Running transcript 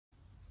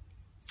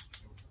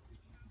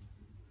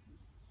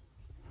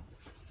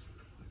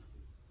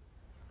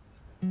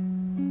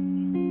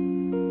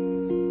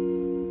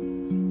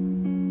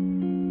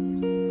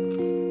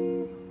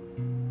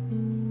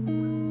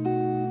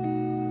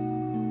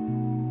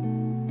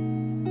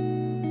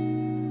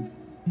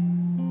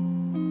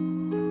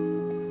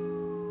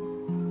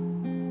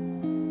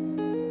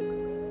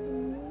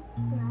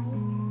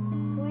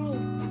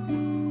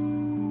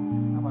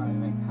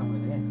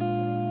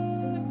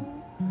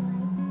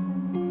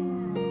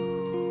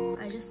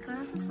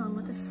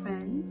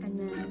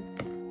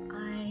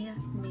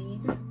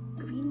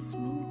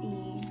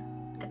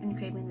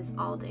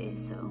all day,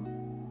 so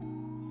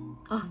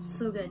oh,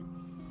 so good.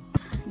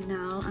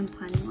 Now I'm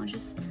planning on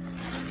just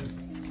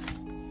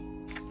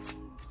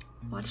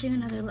watching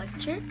another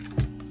lecture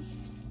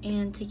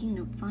and taking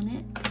notes on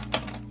it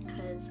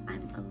because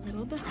I'm a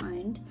little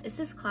behind. It's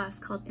this class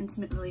called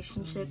Intimate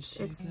Relationships.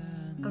 It's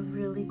a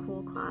really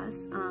cool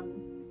class.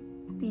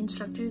 The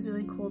instructor is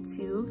really cool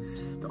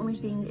too. The only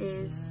thing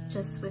is,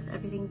 just with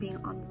everything being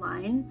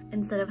online,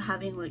 instead of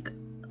having like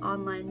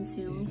online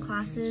Zoom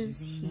classes,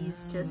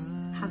 he's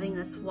just having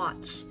us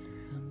watch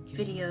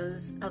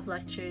videos of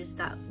lectures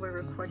that were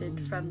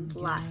recorded from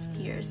last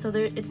year. So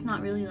it's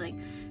not really like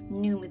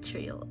new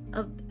material.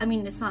 I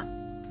mean, it's not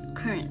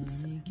current.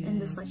 In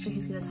this lecture,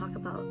 he's going to talk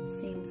about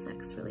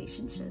same-sex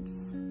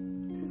relationships.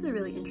 This is a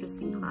really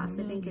interesting class.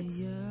 I think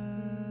it's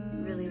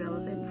really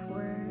relevant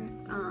for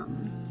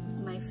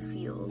my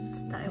field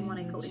that I want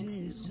to go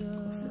into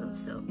also.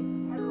 So.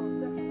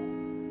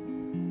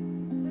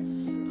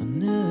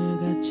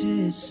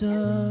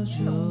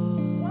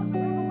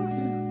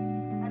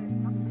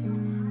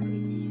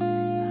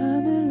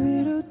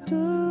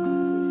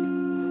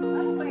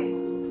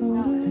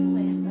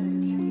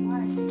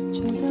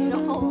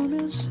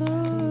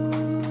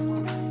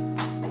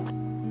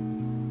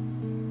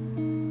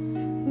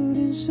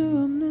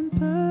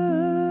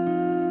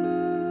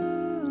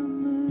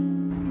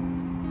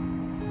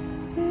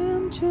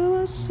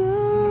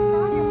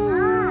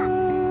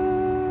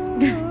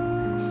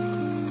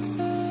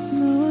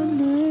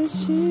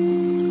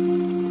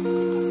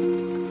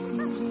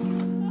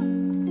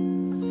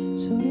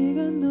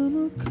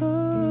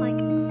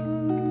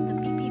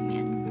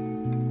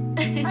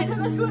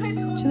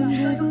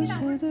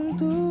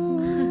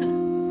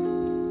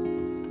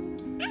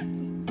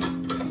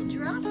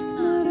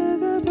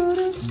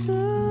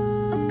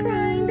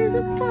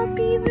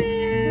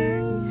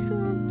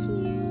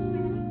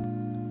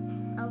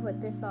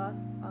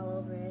 Sauce all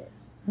over it.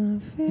 So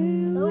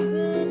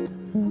good.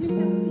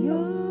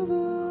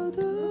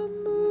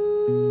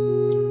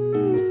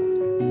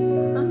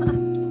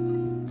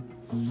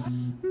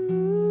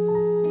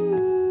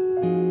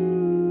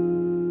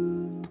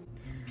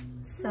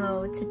 So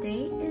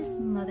today is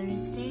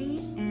Mother's Day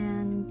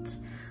and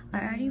I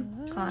already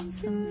got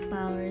some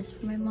flowers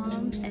for my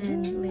mom,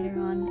 and later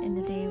on in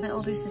the day my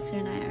older sister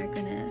and I are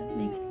gonna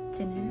make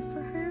dinner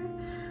for her,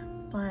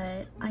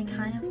 but I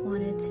kind of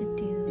wanted to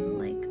do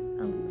like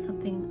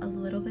something a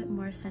little bit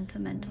more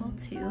sentimental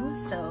too,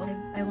 so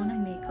I want to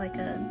make like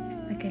a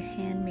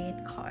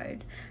handmade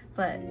card,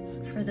 but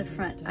for the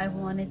front I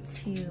wanted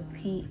to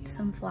paint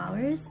some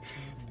flowers,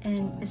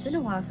 and it's been a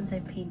while since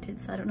I've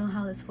painted, so I don't know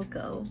how this will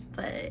go,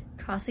 but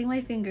crossing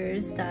my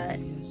fingers that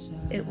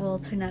it will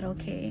turn out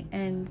okay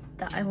and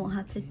that I won't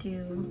have to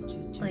do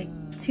like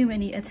too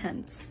many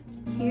attempts.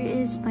 Here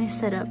is my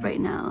setup right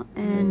now,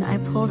 and I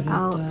pulled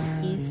out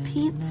these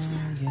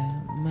paints,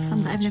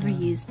 some that I've never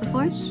used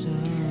before,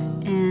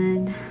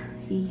 and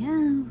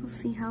yeah, we'll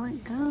see how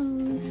it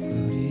goes.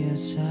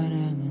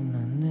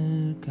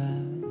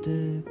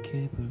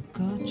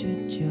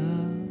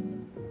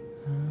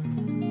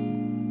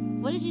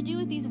 What did you do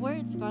with these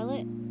words,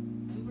 Scarlett?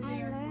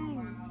 I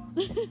learned.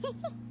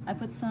 I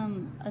put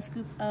a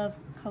scoop of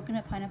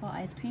coconut pineapple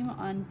ice cream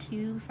on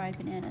 2 fried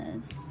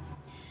bananas.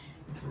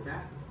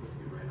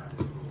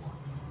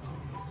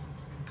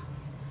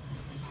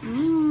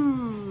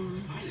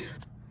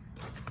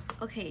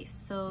 Okay,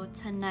 so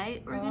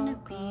tonight we're gonna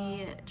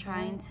be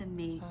trying to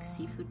make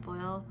seafood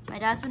boil. My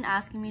dad's been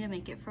asking me to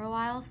make it for a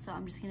while, so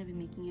I'm just gonna be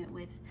making it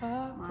with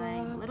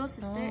my little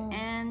sister,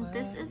 and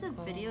this is a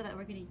video that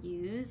we're gonna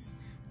use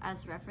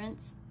as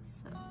reference,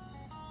 so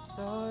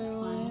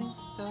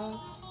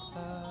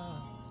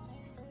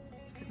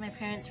because my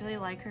parents really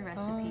like her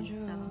recipe.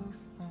 So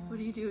what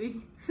are you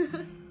doing?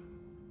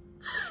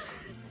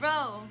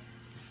 Bro,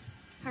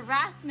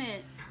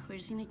 harassment. We're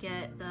just gonna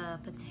get the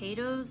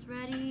potatoes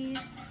ready,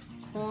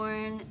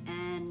 corn,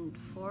 and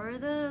for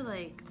the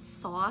like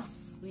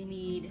sauce we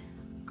need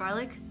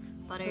garlic,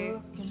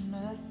 butter,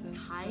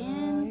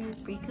 cayenne,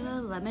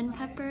 paprika, lemon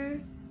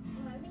pepper.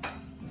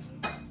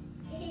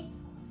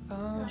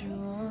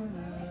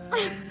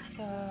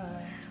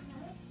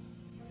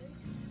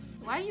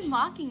 Why are you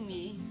mocking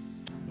me?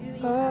 Here we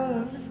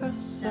have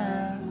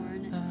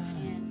corn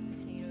and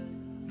potatoes.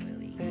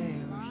 Really, a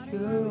lot of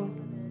garlic.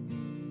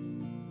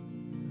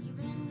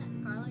 Even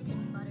garlic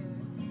and butter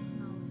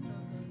smells so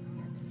good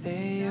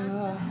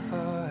together.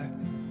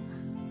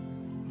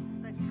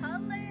 The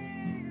color.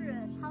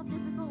 How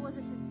difficult was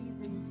it to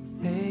season?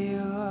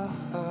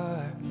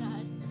 God.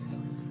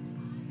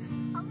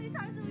 How many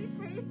times did we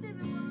taste it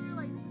before we were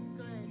like, this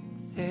is good?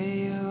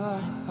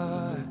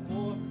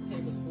 4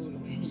 tablespoons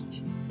each.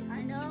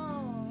 I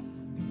know.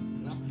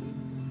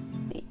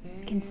 Wait,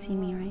 you can see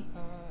me, right?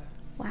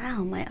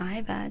 Wow, my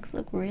eye bags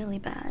look really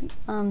bad.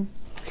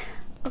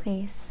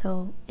 Okay,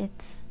 so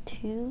it's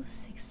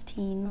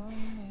 2:16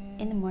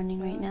 in the morning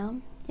right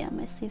now. Yeah,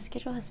 my sleep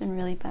schedule has been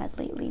really bad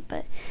lately,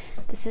 but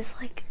this is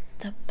like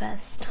the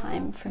best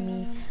time for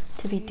me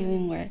to be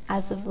doing work.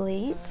 As of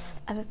late,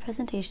 I have a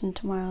presentation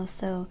tomorrow,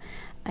 so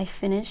I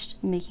finished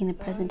making the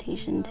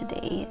presentation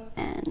today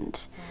and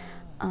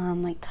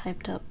like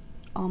typed up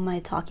all my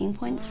talking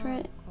points for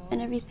it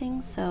and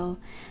everything. So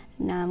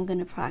now I'm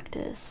gonna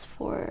practice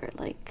for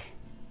like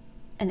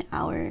an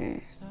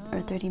hour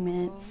or 30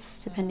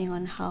 minutes depending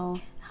on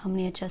how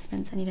many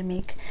adjustments I need to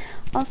make.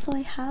 Also,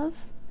 I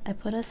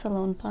put a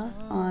salonpa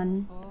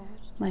on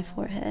my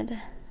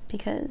forehead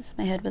because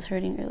my head was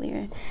hurting earlier.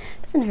 It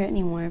doesn't hurt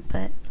anymore,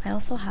 but I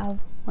also have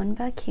one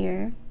back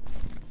here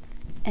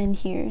and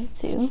here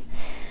too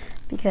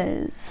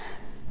because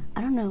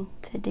I don't know,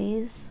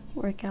 today's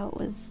workout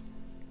was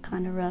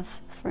kind of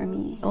rough for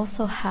me. I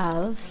also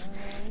have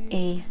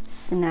a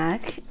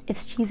snack.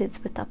 It's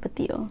Cheez-Its with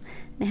tapatio,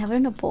 and I have it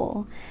in a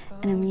bowl,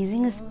 and I'm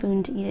using a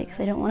spoon to eat it because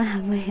I don't want to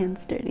have my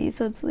hands dirty.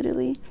 So it's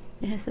literally,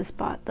 it has a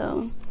spot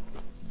though.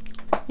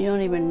 You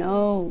don't even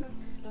know.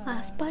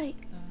 Last bite.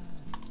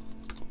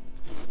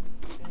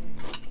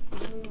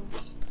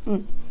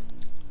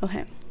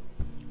 Okay,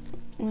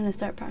 I'm gonna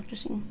start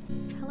practicing.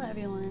 Hello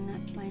everyone,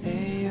 my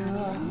name is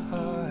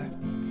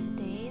Madeline.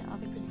 Today I'll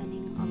be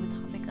presenting on the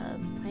topic of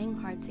playing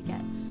hard to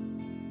get.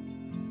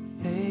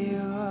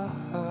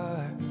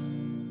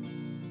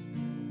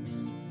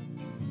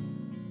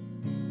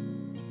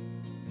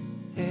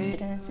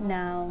 It is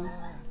now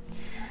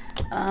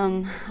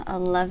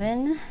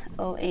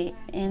 11:08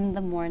 in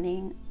the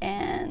morning,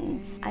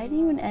 and I didn't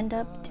even end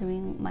up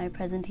doing my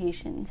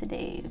presentation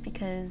today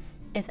because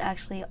it's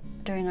actually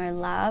during our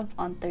lab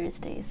on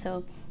Thursday.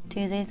 So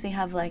Tuesdays we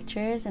have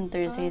lectures and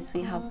Thursdays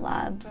we have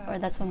labs, or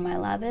that's when my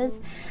lab is,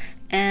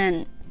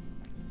 and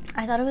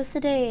I thought it was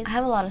today. I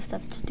have a lot of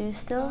stuff to do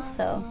still,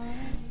 so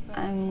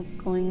I'm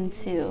going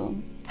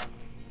to,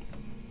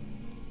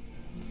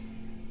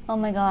 oh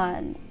my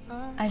god,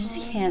 I just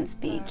can't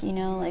speak, you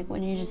know, like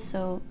when you're just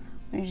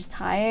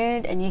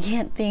tired and you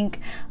can't think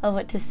of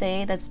what to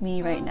say. That's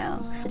me right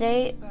now.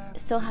 Today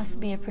still has to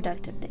be a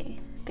productive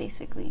day,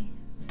 basically,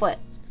 but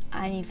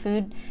I need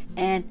food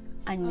and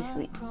I need to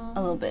sleep a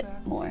little bit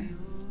more.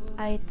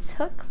 I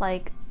took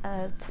like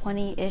a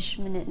 20-ish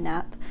minute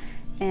nap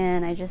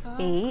and I just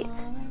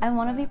ate. I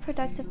want to be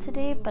productive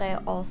today, but I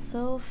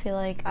also feel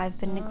like I've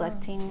been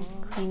neglecting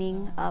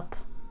cleaning up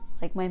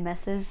like my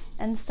messes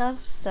and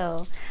stuff,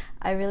 so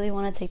I really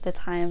want to take the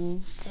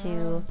time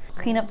to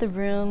clean up the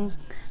room.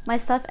 My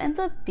stuff ends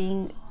up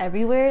being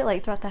everywhere,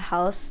 like throughout the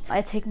house.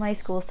 I take my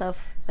school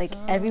stuff like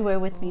everywhere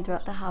with me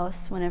throughout the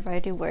house whenever I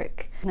do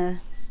work. I'm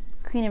gonna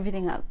clean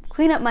everything up,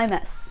 clean up my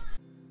mess.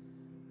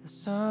 The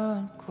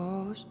sun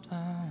goes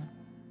down.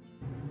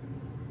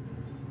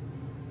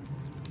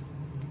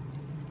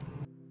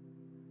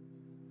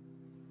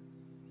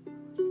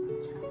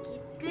 Chunky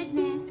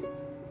goodness.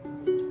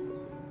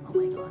 Oh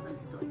my god, I'm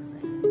so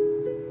excited.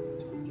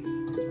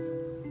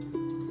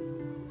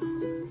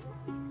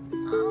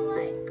 Oh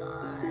my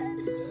god.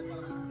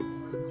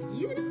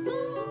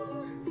 Beautiful.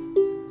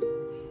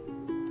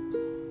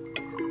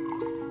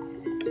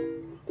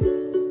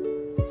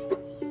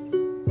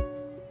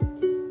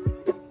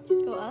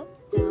 Go up,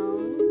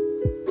 down,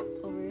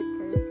 over,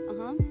 curve.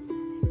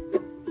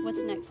 What's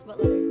next? What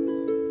letter?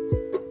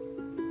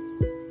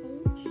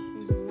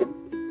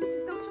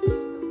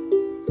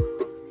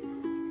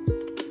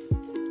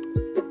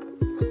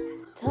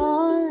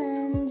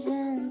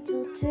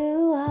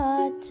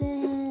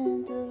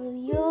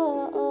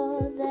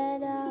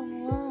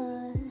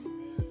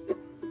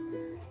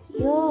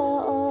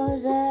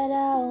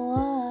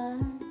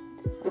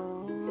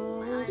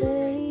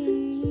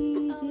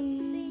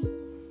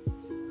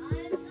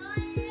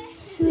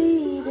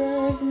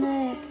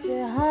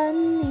 Nectar,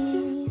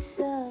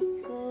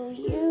 honeysuckle,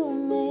 you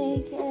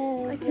make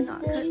I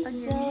cannot cut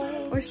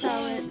onions or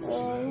shallots.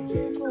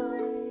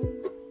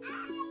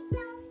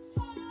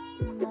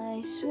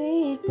 My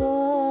sweet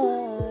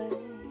boy.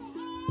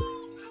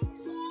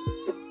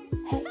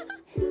 Hey,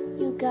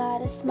 you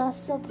got a smile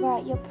so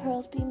bright, your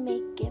pearls be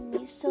making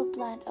me so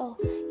blind. Oh,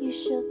 you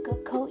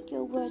sugarcoat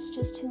your words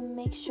just to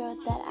make sure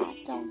that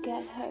I don't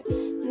get hurt.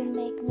 You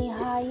make me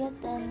higher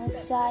than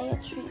Messiah,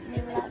 treat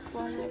me like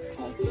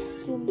royalty.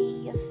 Do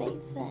me a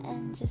favor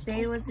and just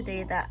Today was the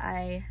day that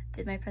I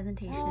did my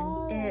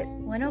presentation. It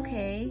went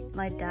okay.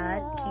 My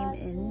dad came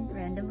in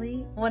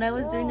randomly when I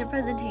was doing the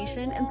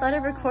presentation and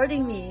started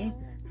recording me.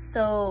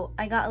 So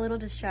I got a little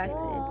distracted,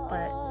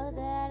 but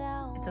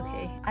it's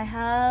okay. I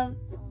have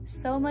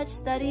so much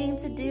studying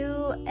to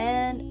do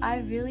and I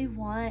really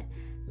want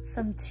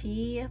some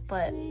tea,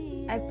 but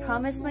I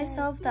promised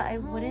myself that I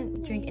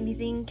wouldn't drink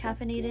anything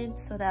caffeinated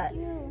so that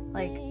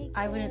like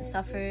I wouldn't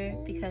suffer,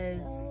 because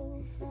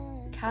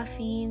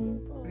caffeine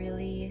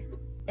really,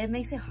 it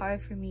makes it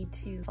hard for me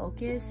to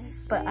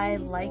focus, but I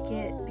like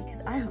it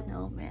because I don't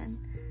know, man.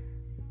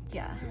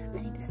 Yeah, I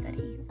need to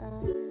study.